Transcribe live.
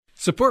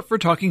Support for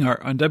Talking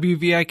Art on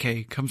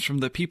WVIK comes from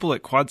the people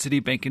at Quad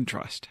City Bank and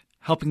Trust,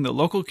 helping the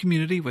local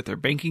community with their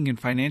banking and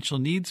financial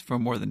needs for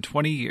more than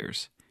 20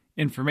 years.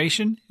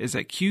 Information is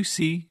at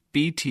qcbt.com.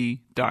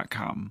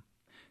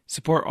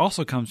 Support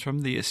also comes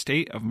from the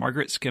estate of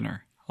Margaret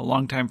Skinner, a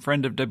longtime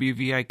friend of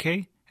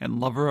WVIK and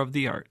lover of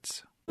the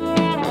arts.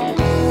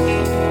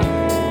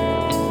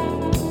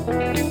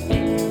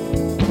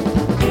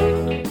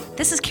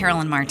 This is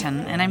Carolyn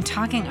Martin, and I'm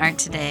talking art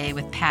today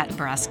with Pat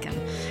Baraskin,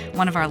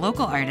 one of our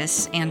local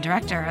artists and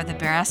director of the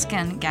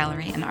Baraskin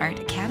Gallery and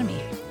Art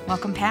Academy.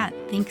 Welcome, Pat.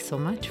 Thanks so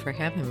much for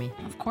having me.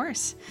 Of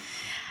course.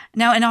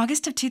 Now, in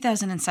August of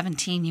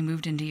 2017, you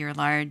moved into your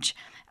large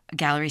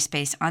gallery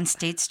space on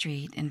State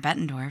Street in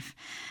Bettendorf.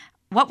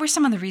 What were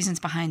some of the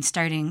reasons behind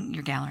starting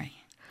your gallery?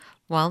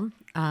 Well,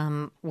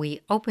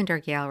 we opened our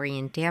gallery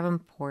in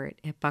Davenport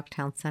at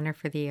Bucktown Center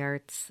for the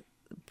Arts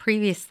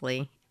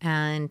previously,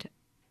 and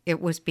it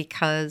was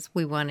because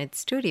we wanted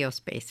studio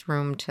space,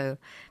 room to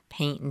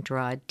paint and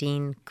draw.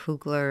 Dean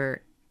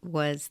Kugler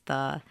was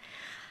the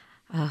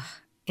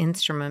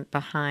instrument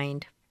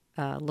behind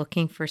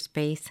looking for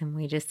space, and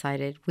we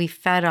decided we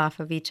fed off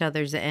of each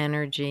other's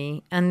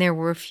energy, and there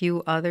were a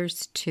few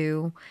others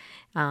too.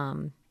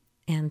 And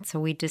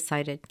so we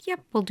decided, yep,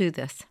 we'll do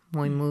this.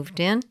 When we moved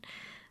in,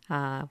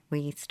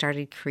 we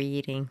started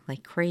creating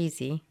like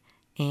crazy,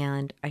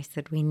 and I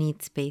said we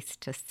need space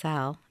to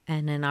sell,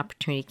 and an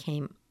opportunity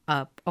came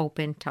up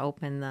to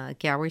open the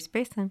gallery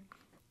space, and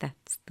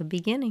that's the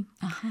beginning.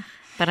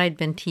 But I'd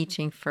been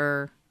teaching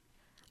for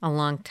a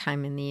long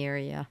time in the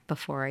area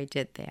before I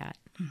did that.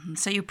 Mm-hmm.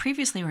 So you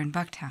previously were in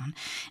Bucktown,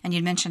 and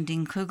you mentioned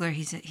Dean Kugler.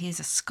 He is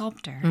a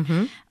sculptor.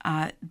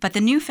 But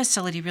the new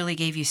facility really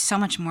gave you so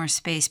much more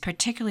space,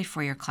 particularly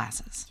for your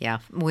classes. Yeah,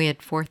 we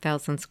had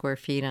 4,000 square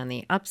feet on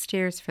the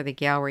upstairs for the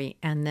gallery,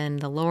 and then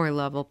the lower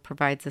level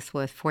provides us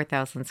with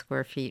 4,000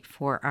 square feet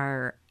for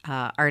our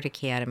art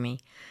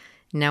academy.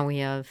 Now we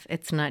have,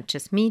 it's not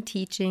just me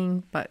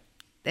teaching, but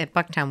at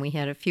Bucktown we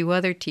had a few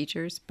other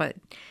teachers, but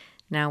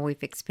now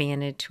we've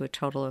expanded to a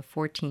total of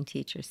 14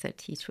 teachers that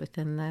teach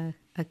within the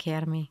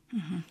academy.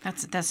 Mm-hmm.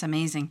 That's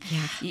amazing.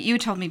 Yeah. You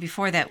told me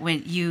before that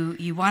when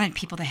you wanted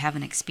people to have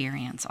an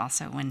experience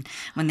also when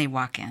they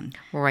walk in.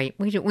 Right.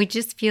 We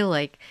just feel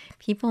like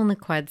people in the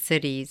Quad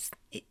Cities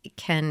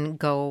can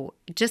go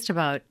just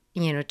about,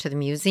 to the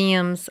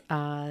museums.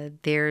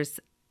 There's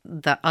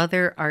the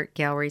other art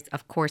galleries,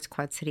 of course,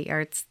 Quad City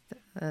Art's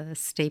a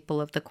staple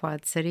of the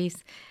Quad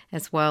Cities,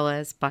 as well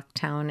as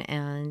Bucktown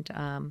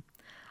and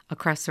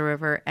across the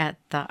river at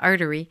the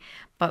Artery.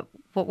 But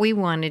what we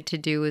wanted to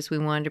do is we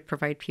wanted to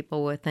provide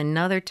people with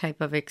another type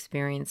of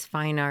experience,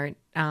 fine art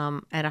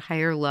at a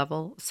higher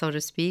level, so to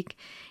speak,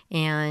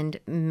 and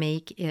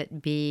make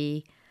it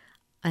be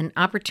an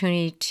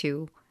opportunity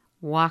to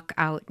walk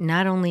out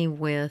not only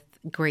with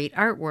great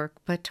artwork,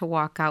 but to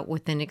walk out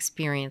with an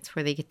experience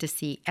where they get to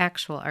see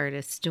actual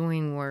artists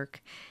doing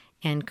work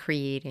and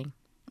creating.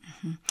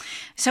 Mm-hmm.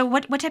 So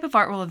what type of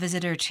art will a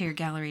visitor to your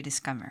gallery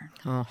discover?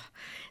 Oh,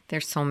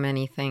 there's so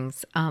many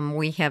things.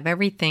 We have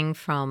everything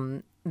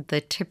from the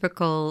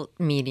typical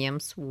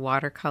mediums,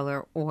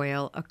 watercolor,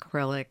 oil,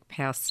 acrylic,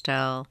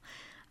 pastel,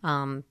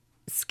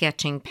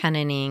 sketching, pen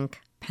and ink,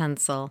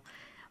 pencil.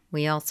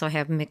 We also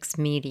have mixed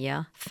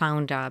media,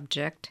 found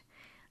object,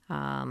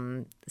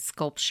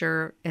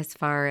 sculpture as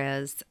far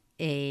as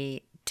a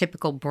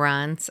typical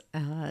bronze,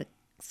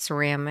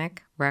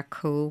 ceramic,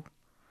 raku,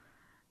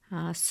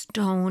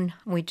 stone.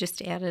 We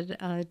just added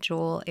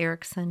Joel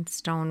Erickson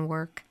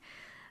stonework,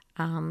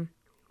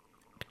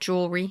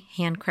 jewelry,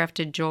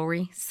 handcrafted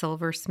jewelry,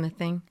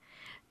 silversmithing.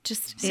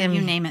 Just so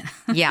you name it.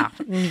 yeah.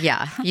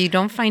 If you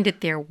don't find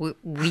it there,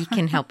 we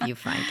can help you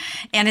find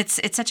it. And it's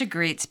such a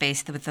great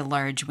space with the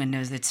large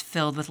windows. It's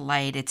filled with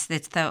light. It's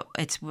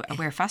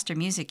where Foster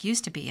Music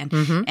used to be,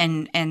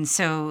 and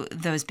so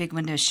those big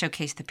windows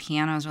showcase the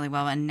pianos really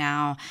well. And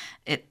now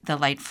the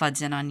light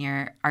floods in on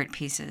your art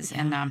pieces,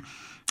 and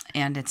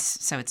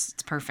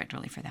it's perfect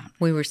really for that.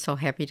 We were so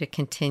happy to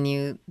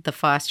continue. The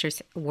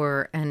Fosters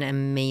were an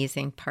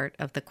amazing part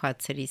of the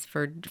Quad Cities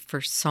for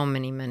so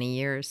many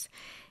years.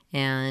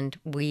 And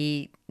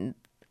we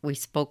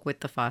spoke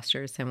with the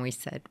Fosters, and we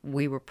said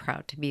we were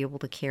proud to be able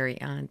to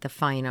carry on the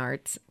fine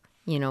arts,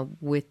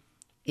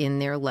 within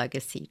their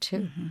legacy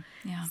too. Mm-hmm.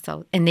 Yeah.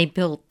 So, and they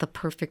built the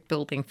perfect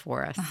building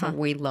for us. So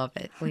we love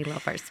it. We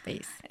love our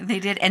space. They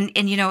did, and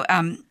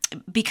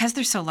because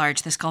they're so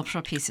large, the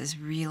sculptural pieces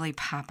really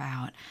pop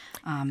out.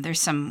 There's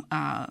some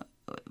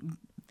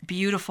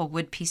beautiful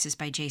wood pieces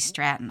by Jay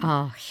Stratton.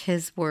 Oh,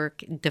 his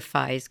work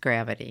defies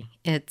gravity.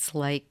 It's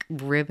like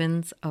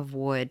ribbons of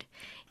wood.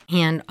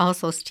 And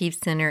also Steve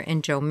Sinner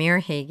and Joe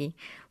Merhage,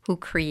 who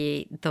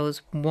create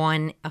those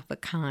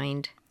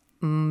one-of-a-kind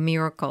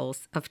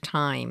miracles of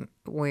time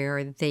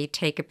where they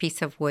take a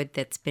piece of wood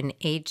that's been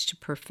aged to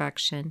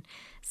perfection,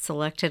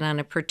 selected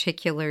on a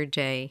particular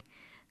day,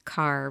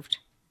 carved,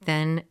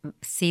 then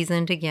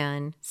seasoned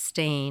again,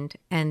 stained,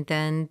 and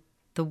then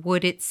the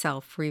wood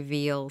itself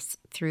reveals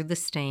through the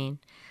stain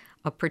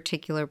a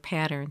particular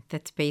pattern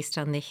that's based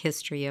on the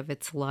history of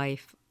its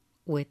life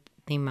with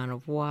the amount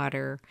of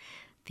water,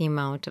 the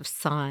amount of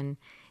sun.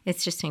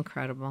 It's just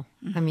incredible.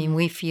 I mean,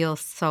 we feel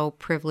so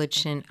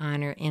privileged and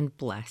honored and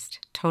blessed,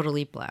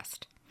 totally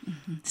blessed.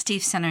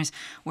 Steve Center's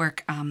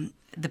work,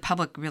 the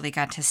public really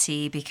got to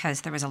see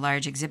because there was a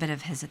large exhibit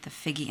of his at the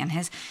Figge, and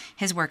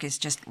his work is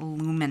just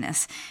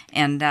luminous,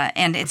 and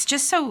it's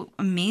just so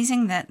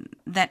amazing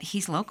that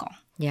he's local.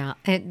 Yeah,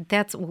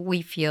 that's what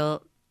we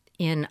feel.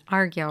 In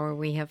our gallery,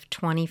 we have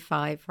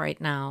 25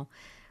 right now,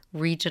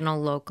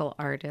 regional local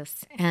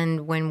artists,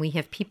 and when we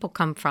have people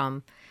come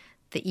from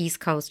the East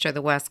Coast or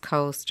the West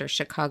Coast or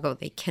Chicago,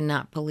 they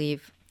cannot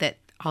believe that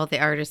all the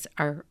artists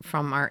are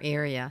from our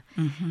area.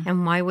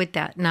 And why would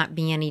that not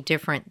be any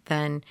different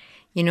than,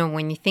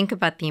 when you think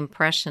about the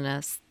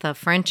Impressionists, the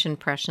French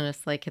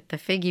Impressionists, like at the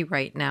Figge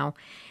right now,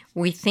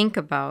 we think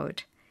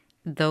about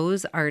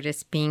those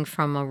artists being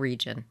from a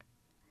region.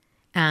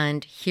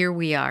 And here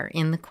we are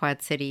in the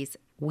Quad Cities.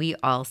 We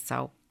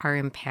also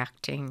are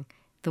impacting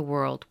the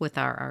world with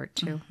our art,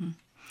 too.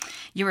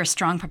 You're a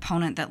strong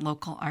proponent that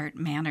local art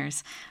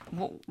matters.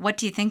 What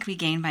do you think we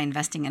gain by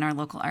investing in our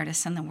local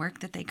artists and the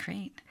work that they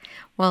create?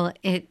 Well,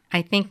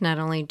 I think not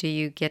only do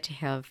you get to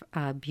have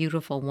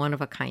beautiful,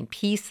 one-of-a-kind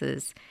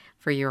pieces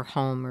for your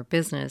home or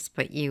business,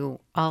 but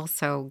you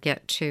also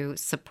get to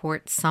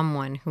support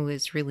someone who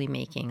is really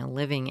making a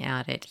living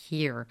at it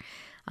here,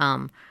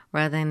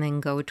 rather than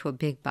go to a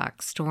big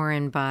box store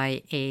and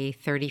buy a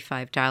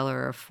 $35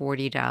 or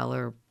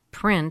 $40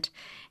 print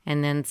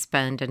and then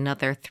spend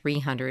another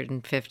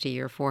 $350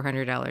 or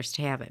 $400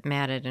 to have it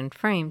matted and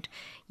framed.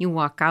 You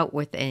walk out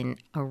with an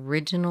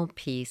original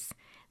piece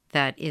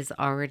that is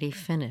already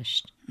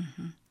finished.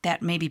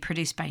 That may be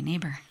produced by a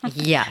neighbor.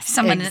 Yes,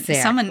 someone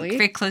exactly.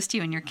 very close to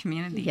you in your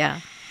community. Yeah,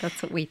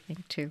 that's what we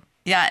think too.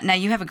 Yeah. Now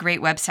you have a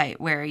great website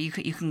where you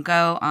can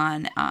go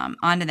on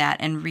onto that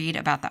and read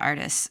about the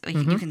artists.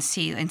 You can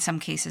see in some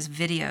cases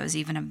videos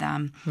even of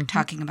them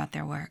talking about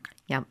their work.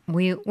 Yeah,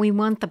 we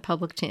want the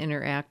public to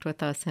interact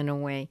with us in a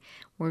way.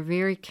 We're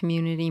very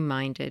community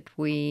minded.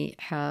 We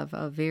have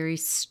a very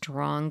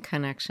strong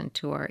connection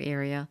to our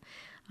area.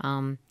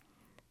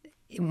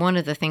 One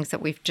of the things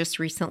that we've just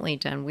recently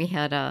done, we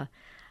had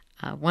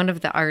one of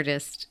the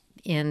artists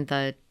in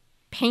the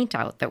paint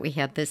out that we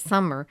had this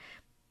summer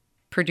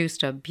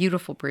produced a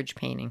beautiful bridge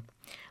painting.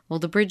 Well,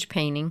 the bridge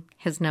painting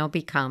has now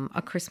become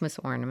a Christmas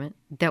ornament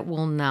that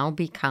will now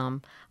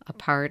become a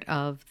part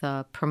of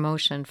the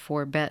promotion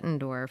for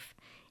Bettendorf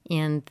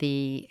in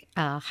the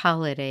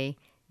holiday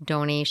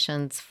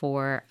donations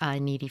for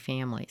needy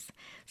families.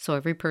 So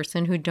every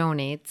person who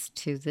donates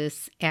to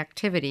this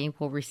activity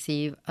will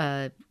receive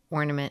an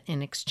ornament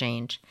in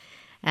exchange.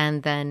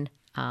 And then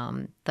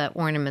the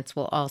ornaments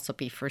will also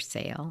be for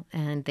sale,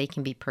 and they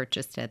can be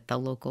purchased at the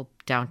local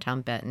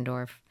downtown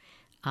Bettendorf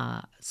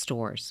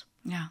stores.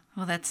 Yeah,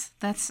 well, that's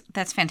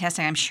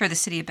fantastic. I'm sure the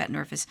city of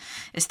Bettendorf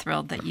is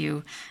thrilled that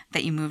you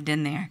moved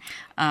in there,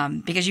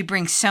 because you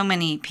bring so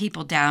many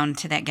people down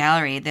to that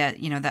gallery.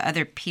 That the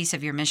other piece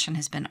of your mission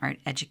has been art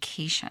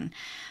education,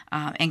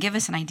 and give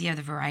us an idea of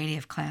the variety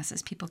of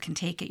classes people can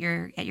take at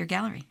your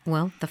gallery.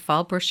 Well, the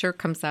fall brochure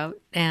comes out,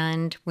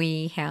 and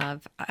we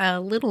have a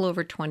little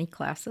over 20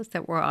 classes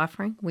that we're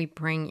offering. We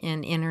bring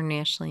in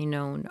internationally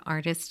known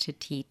artists to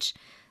teach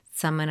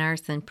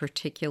seminars in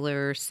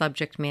particular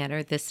subject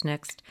matter. This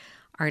next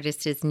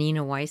artist is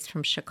Nina Weiss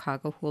from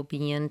Chicago, who will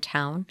be in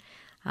town.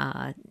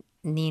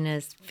 Nina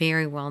is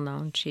very well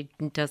known. She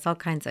does all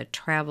kinds of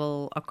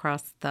travel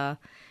across the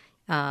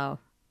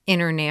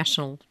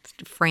international,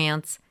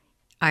 France,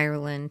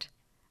 Ireland,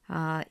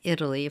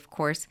 Italy, of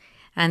course.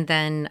 And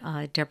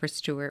then Deborah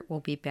Stewart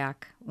will be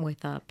back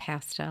with a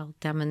pastel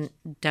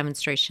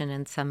demonstration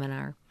and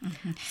seminar.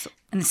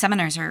 And the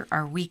seminars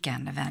are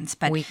weekend events,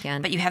 but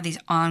you have these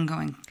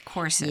ongoing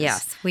courses.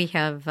 Yes, we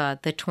have the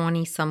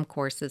 20-some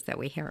courses that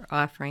we are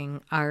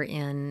offering are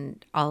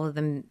in all of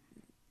the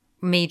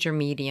major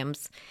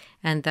mediums.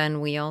 And then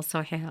we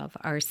also have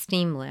our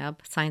STEAM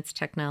lab, science,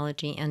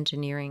 technology,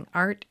 engineering,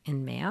 art,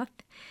 and math.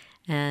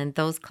 And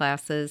those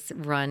classes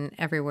run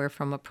everywhere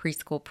from a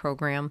preschool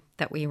program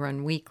that we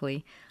run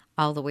weekly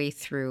all the way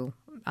through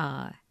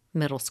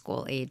middle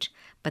school age.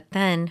 But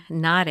then,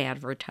 not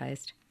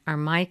advertised, are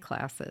my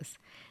classes.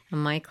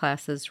 And my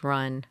classes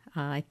run,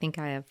 I think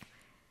I have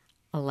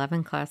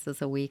 11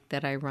 classes a week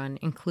that I run,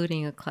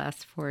 including a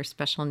class for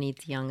special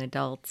needs young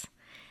adults.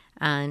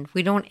 And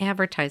we don't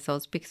advertise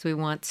those because we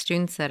want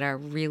students that are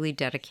really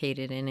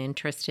dedicated and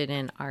interested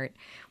in art,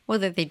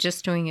 whether they're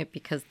just doing it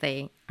because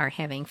they are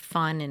having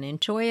fun and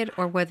enjoy it,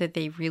 or whether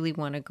they really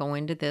want to go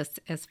into this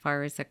as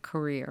far as a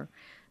career.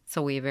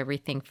 So we have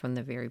everything from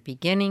the very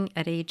beginning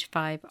at age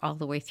 5 all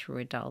the way through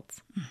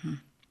adults.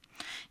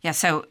 Yeah,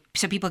 so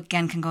people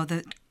again can go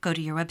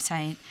to your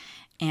website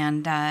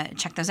and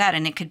check those out,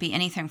 and it could be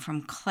anything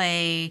from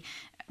clay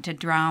to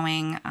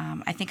drawing.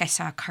 I think I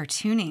saw a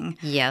cartooning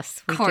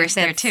course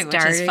there too,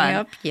 which is fun.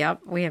 Up.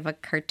 Yep, we have a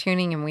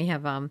cartooning, and we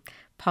have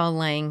Paul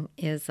Lang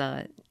is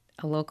a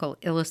local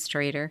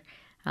illustrator.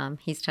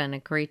 He's done a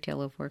great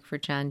deal of work for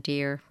John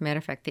Deere. Matter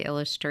of fact, the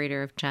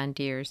illustrator of John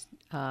Deere's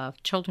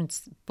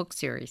children's book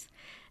series.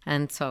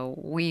 And so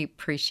we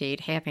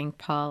appreciate having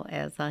Paul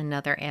as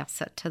another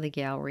asset to the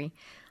gallery.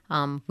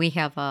 We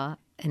have an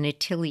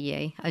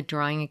atelier, a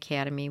drawing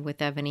academy with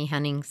Evany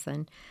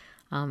Henningsen.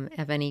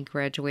 Evany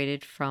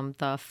graduated from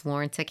the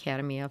Florence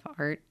Academy of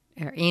Art,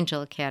 or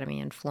Angel Academy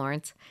in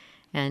Florence,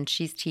 and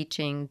she's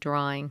teaching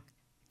drawing,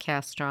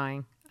 cast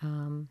drawing,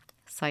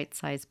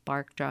 sight-size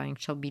bark drawing.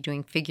 She'll be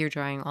doing figure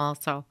drawing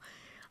also.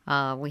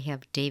 We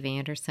have Dave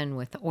Anderson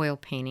with oil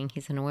painting.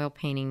 He's an oil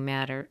painting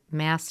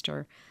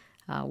master,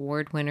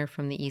 award winner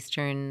from the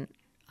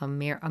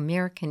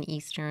American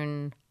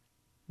Eastern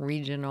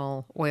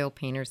Regional Oil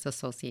Painters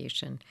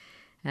Association.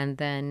 And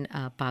then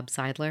Bob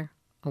Seidler,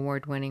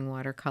 award-winning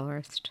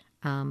watercolorist.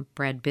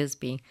 Brad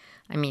Bisbee.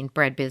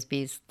 Brad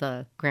Bisbee's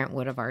the Grant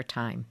Wood of our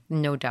time,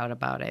 no doubt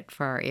about it,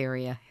 for our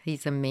area.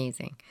 He's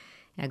amazing.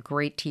 A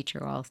great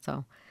teacher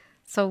also.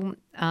 So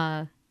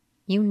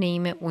you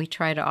name it, we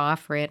try to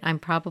offer it. I'm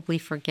probably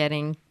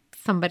forgetting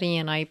somebody,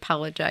 and I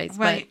apologize.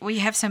 Well, we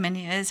have so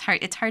many. It's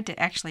hard to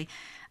actually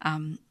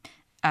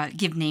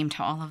give name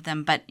to all of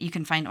them, but you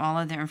can find all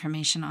of their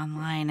information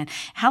online. And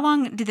how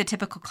long do the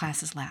typical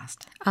classes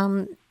last?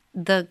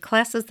 The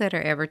classes that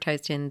are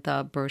advertised in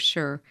the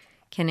brochure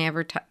can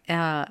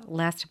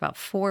last about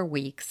 4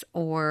 weeks,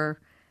 or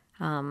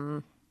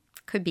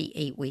could be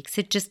 8 weeks.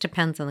 It just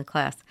depends on the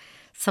class.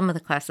 Some of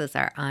the classes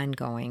are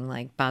ongoing,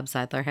 like Bob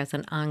Seidler has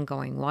an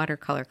ongoing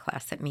watercolor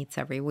class that meets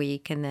every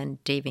week, and then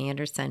Dave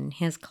Anderson,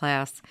 his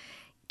class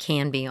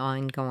can be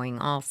ongoing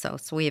also.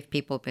 So we have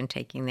people who've been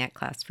taking that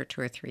class for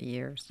 2 or 3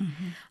 years.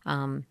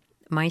 Mm-hmm.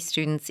 My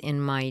students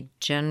in my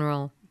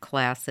general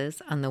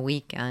classes on the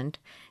weekend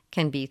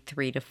can be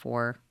 3 to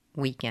 4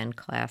 weekend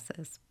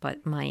classes,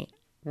 but my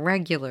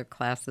regular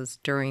classes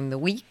during the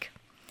week,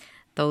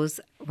 those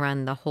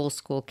run the whole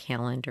school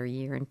calendar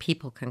year, and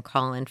people can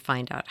call and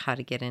find out how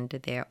to get into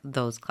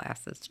those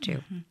classes too.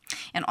 Mm-hmm.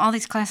 And all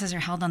these classes are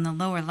held on the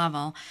lower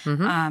level,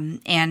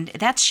 and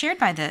that's shared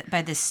by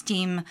the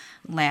STEAM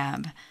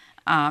lab.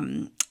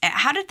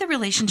 How did the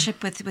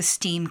relationship with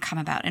STEAM come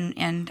about?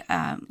 And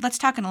let's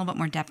talk in a little bit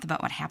more depth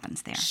about what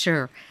happens there.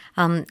 Sure.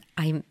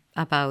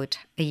 About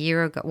a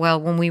year ago,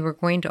 when we were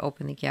going to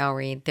open the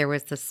gallery, there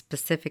was a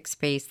specific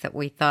space that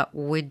we thought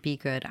would be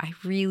good. I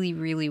really,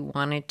 really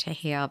wanted to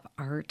have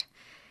art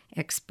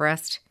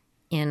expressed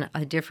in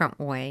a different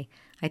way.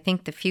 I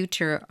think the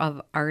future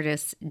of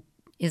artists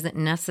isn't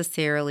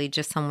necessarily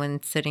just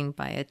someone sitting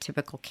by a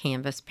typical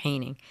canvas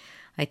painting.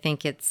 I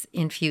think it's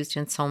infused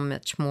in so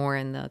much more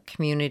in the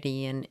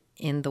community and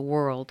in the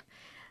world.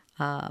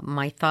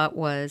 My thought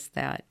was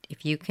that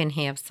if you can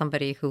have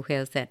somebody who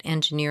has that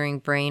engineering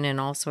brain and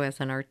also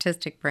has an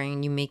artistic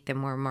brain, you make them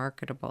more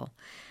marketable.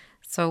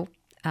 So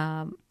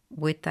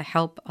with the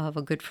help of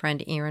a good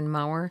friend, Aaron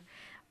Maurer,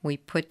 we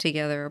put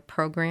together a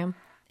program,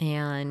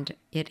 and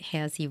it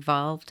has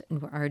evolved.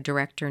 Our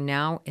director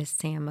now is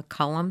Sam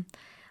McCullum,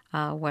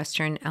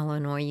 Western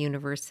Illinois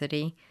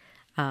University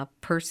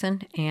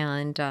person,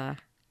 and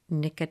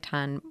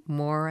Nikitan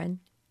Moran,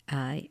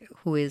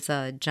 who is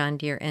a John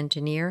Deere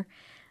engineer.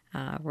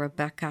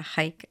 Rebecca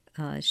Hike,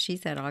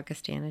 she's at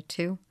Augustana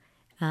too,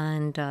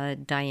 and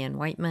Diane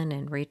Whiteman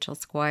and Rachel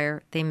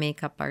Squire, they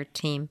make up our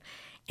team.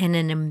 And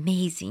an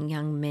amazing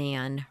young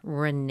man,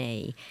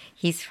 Renee.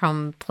 He's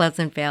from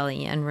Pleasant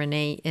Valley, and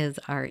Renee is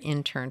our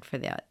intern for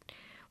that.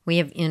 We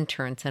have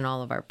interns in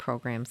all of our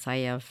programs.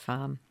 I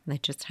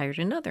just hired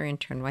another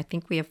intern. I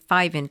think we have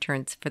 5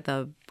 interns for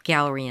the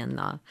gallery and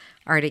the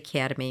Art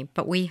Academy,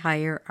 but we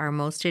hire our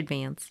most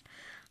advanced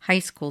high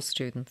school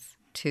students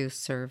to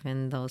serve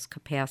in those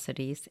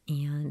capacities,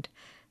 and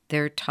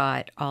they're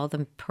taught all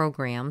the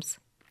programs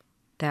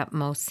that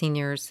most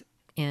seniors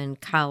in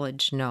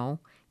college know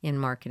in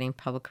marketing,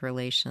 public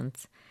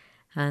relations.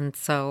 And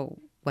so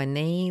when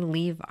they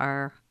leave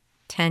their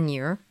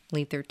tenure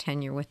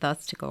with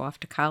us to go off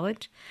to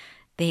college,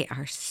 they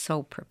are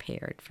so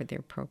prepared for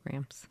their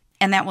programs.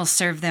 And that will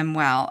serve them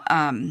well.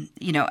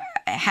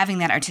 Having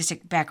that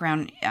artistic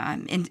background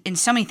in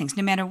so many things,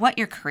 no matter what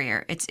your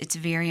career, it's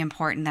very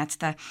important. That's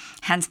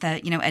hence the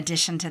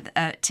addition to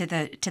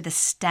the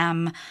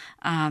STEM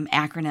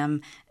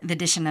acronym, the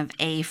addition of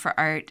A for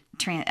art,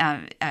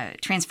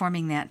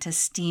 transforming that to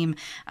STEAM.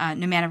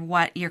 No matter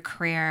what your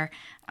career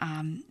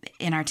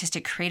in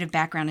artistic creative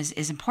background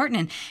is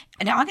important.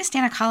 And at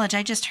Augustana College,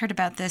 I just heard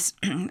about this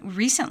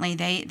recently.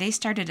 They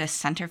started a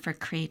Center for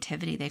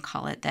Creativity, they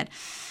call it,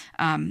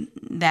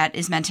 that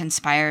is meant to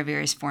inspire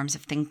various forms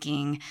of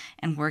thinking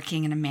and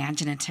working in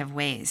imaginative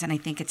ways. And I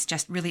think it's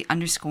just really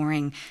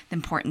underscoring the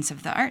importance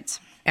of the arts.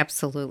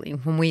 Absolutely.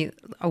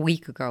 A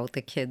week ago,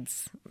 the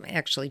kids,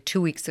 actually 2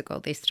 weeks ago,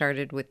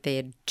 they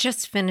had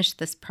just finished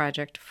this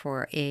project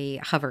for a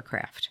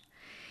hovercraft.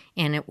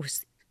 And it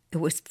was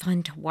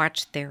fun to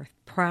watch their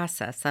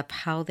process of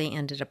how they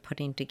ended up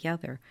putting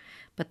together.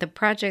 But the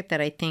project that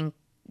I think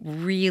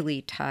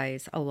really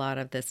ties a lot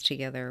of this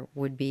together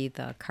would be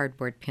the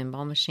cardboard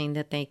pinball machine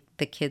that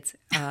the kids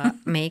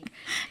make.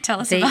 Tell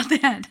us about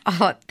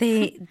that.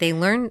 They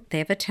learn. They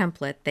have a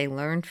template they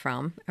learn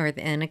from, or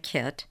in a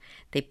kit.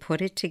 They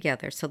put it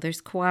together. So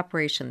there's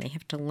cooperation. They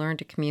have to learn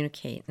to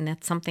communicate, and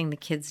that's something the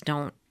kids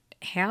don't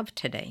have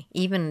today.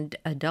 Even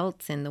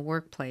adults in the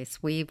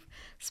workplace, we've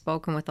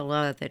spoken with a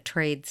lot of the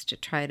trades to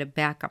try to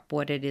back up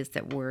what it is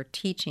that we're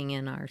teaching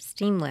in our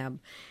STEAM lab.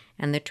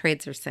 And the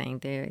trades are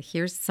saying,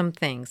 here's some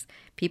things.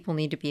 People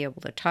need to be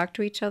able to talk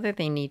to each other.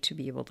 They need to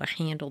be able to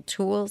handle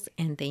tools,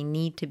 and they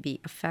need to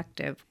be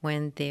effective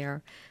when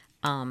they're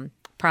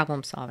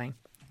problem solving.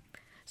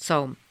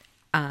 So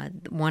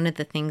one of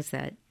the things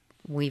that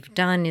we've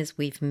done is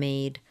we've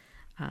made,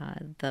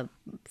 the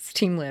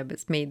STEAM lab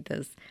has made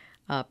this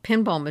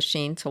pinball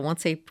machine. So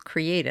once they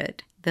create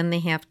it, then they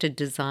have to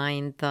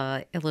design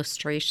the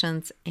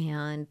illustrations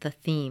and the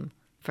theme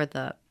for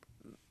the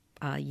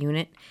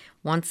unit.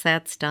 Once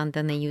that's done,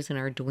 then they use an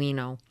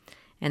Arduino,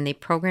 and they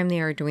program the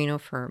Arduino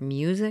for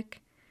music.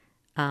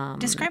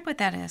 Describe what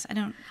that is. I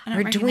don't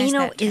recognize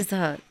that. Arduino is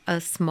a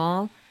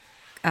small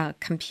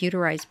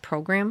computerized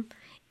program,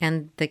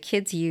 and the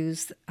kids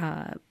use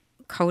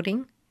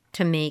coding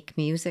to make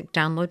music,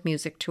 download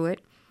music to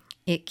it.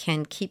 It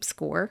can keep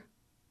score,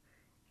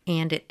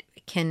 and it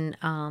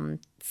can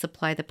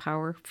supply the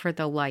power for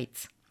the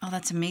lights. Oh,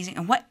 that's amazing.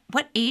 And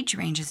what age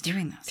range is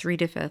doing this? 3rd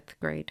to 5th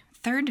grade.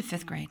 3rd to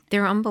 5th grade.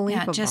 They're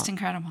unbelievable. Yeah, just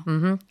incredible.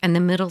 Mm-hmm. And the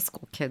middle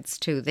school kids,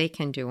 too, they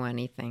can do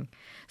anything.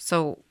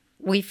 So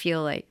we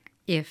feel like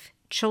if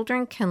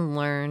children can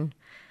learn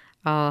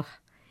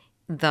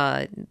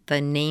the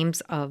names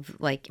of,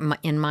 like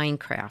in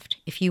Minecraft,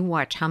 if you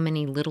watch how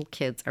many little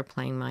kids are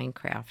playing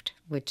Minecraft,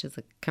 which is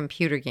a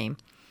computer game,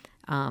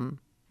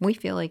 we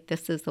feel like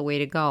this is the way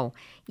to go.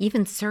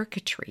 Even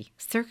circuitry.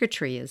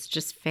 Circuitry is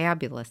just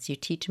fabulous. You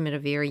teach them at a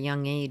very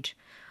young age,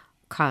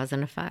 cause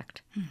and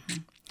effect.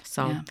 Mm-hmm.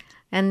 So, yeah.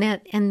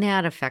 and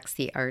that affects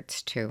the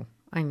arts too.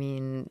 I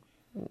mean,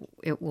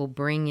 it will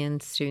bring in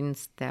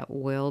students that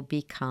will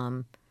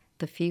become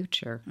the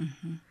future.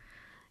 Mm-hmm.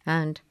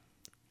 And,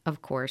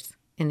 of course,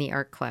 in the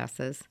art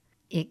classes,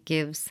 it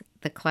gives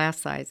the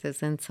class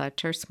sizes and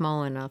such are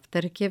small enough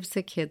that it gives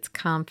the kids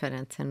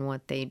confidence in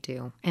what they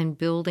do and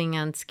building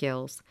on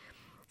skills.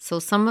 So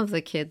some of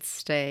the kids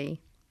stay,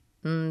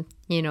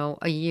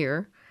 a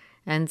year,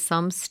 and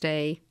some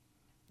stay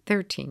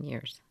 13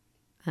 years.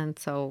 And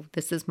so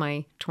this is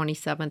my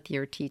 27th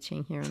year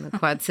teaching here in the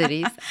Quad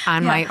Cities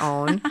on my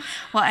own.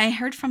 Well, I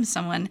heard from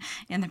someone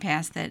in the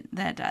past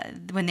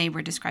that when they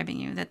were describing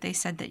you, that they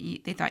said that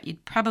they thought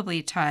you'd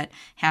probably taught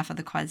half of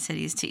the Quad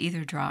Cities to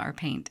either draw or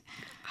paint.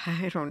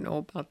 I don't know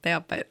about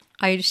that, but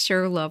I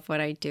sure love what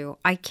I do.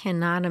 I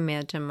cannot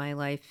imagine my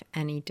life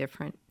any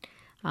different.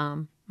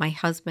 My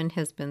husband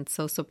has been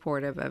so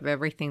supportive of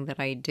everything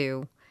that I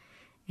do,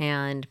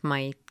 and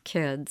my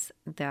kids,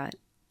 that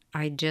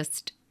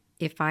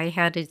if I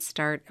had to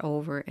start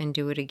over and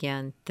do it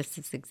again, this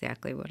is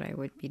exactly what I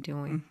would be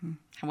doing.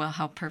 Mm-hmm. Well,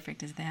 how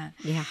perfect is that?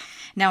 Yeah.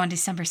 Now on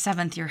December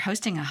 7th, you're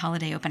hosting a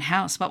holiday open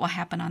house. What will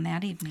happen on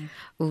that evening?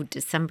 Oh,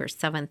 December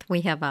 7th. We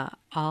have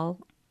all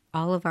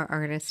of our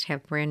artists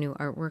have brand new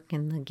artwork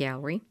in the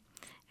gallery,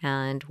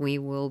 and we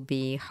will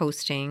be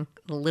hosting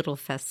little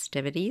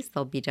festivities.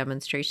 There'll be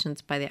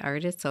demonstrations by the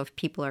artists. So if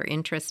people are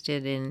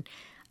interested in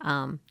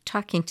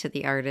talking to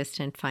the artist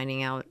and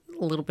finding out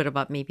a little bit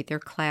about maybe their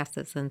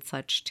classes and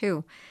such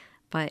too.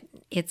 But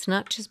it's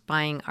not just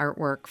buying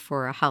artwork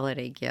for a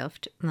holiday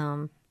gift.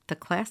 The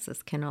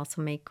classes can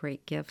also make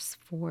great gifts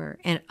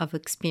of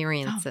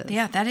experiences. Oh,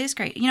 yeah, that is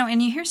great.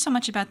 And you hear so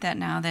much about that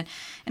now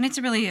and it's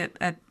really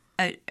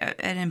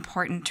an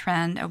important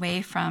trend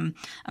away from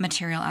a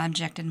material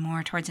object and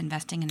more towards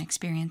investing in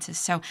experiences.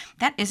 So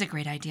that is a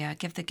great idea.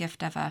 Give the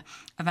gift of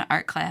an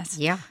art class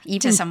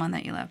to someone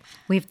that you love.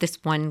 We have this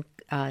one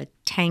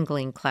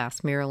tangling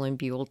class. Marilyn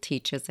Buell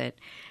teaches it,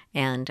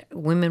 and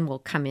women will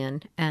come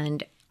in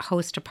and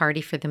host a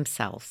party for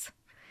themselves.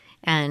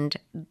 And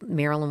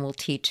Marilyn will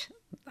teach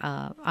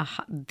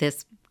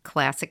this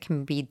class. It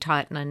can be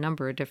taught in a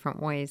number of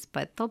different ways,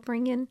 but they'll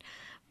bring in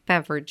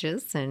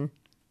beverages and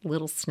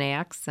little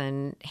snacks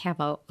and have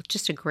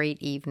just a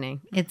great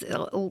evening. It's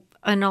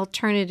an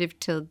alternative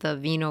to the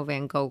Vino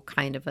Van Gogh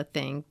kind of a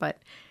thing, but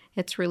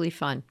it's really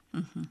fun.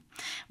 Mm-hmm.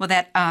 Well,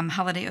 that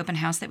holiday open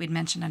house that we'd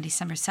mentioned on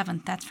December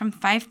 7th, that's from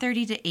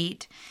 5:30 to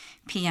 8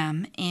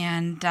 p.m.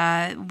 And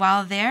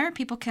while there,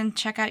 people can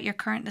check out your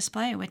current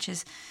display, which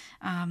is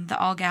the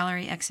All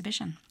Gallery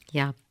exhibition.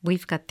 Yeah,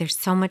 there's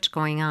so much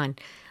going on.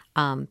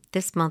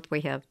 This month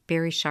we have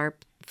Barry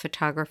Sharp,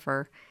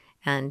 photographer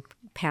and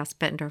past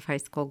Bettendorf High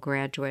School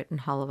graduate and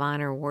Hall of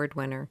Honor award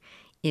winner,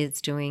 is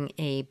doing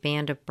a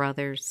Band of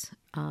Brothers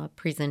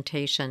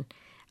presentation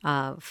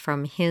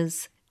from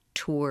his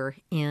tour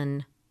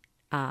in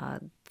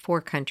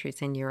 4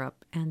 countries in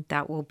Europe, and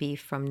that will be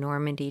from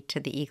Normandy to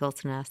the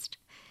Eagle's Nest.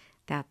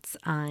 That's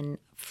on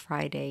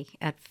Friday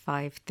at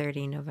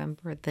 5:30,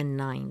 November the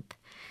 9th.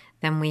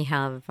 Then we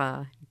have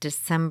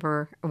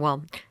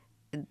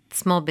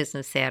Small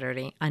Business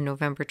Saturday on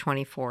November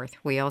 24th,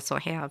 we also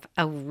have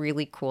a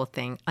really cool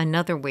thing,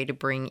 another way to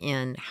bring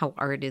in how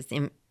art is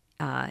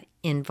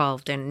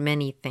involved in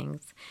many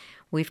things.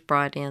 We've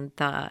brought in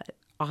the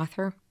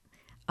author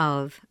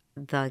of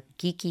the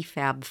Geeky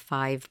Fab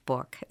 5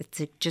 book.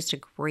 It's just a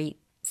great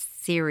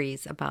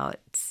series about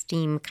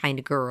STEAM kind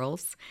of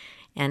girls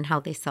and how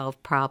they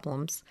solve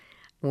problems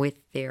with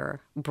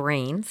their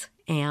brains.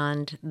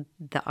 And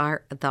the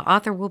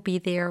author will be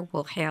there.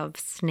 We'll have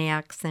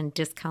snacks and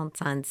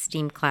discounts on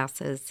STEAM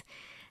classes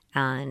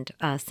and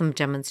some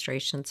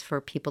demonstrations for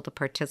people to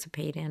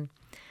participate in.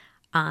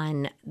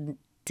 On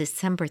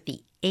December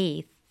the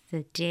 8th,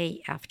 the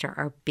day after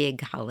our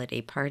big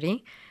holiday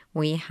party,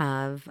 we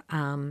have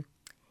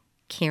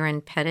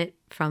Karen Pettit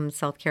from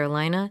South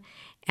Carolina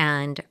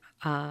and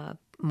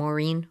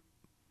Maureen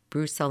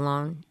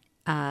Broussillon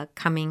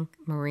coming.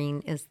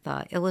 Maureen is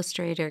the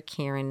illustrator.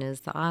 Karen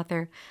is the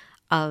author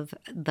of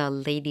the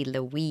Lady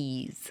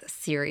Louise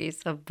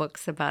series of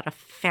books about a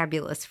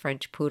fabulous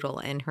French poodle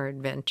and her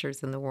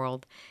adventures in the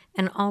world.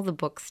 And all the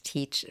books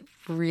teach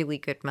really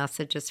good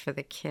messages for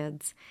the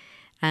kids.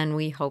 And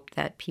we hope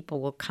that people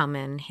will come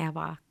and have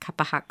a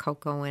cup of hot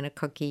cocoa and a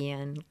cookie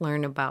and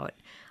learn about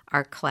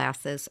our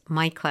classes.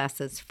 My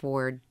classes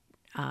will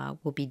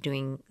be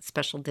doing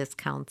special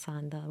discounts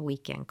on the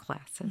weekend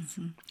classes.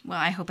 Mm-hmm. Well,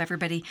 I hope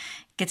everybody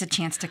gets a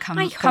chance to come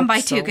by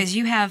too, because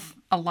you have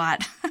a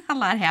lot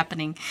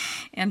happening.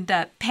 And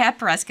Pat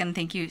Beruskin,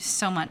 thank you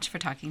so much for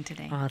talking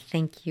today. Oh,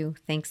 thank you.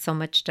 Thanks so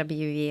much,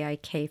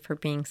 WVIK, for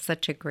being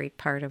such a great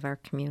part of our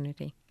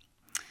community.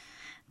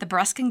 The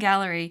Beruskin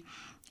Gallery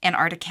and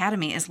Art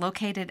Academy is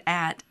located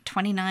at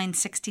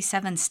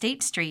 2967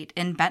 State Street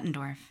in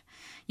Bettendorf.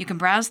 You can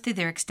browse through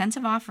their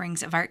extensive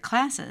offerings of art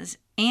classes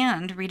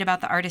and read about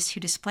the artists who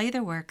display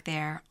their work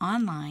there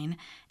online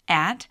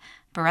at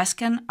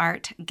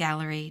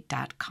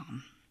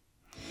beruskinartgallery.com.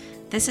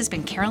 This has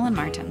been Carolyn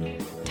Martin,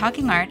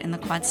 talking art in the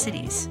Quad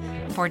Cities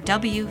for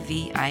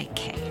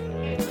WVIK.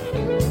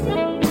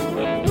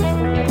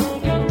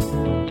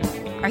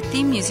 Our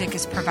theme music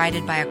is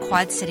provided by a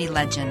Quad City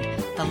legend,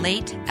 the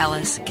late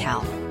Ellis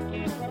Kell.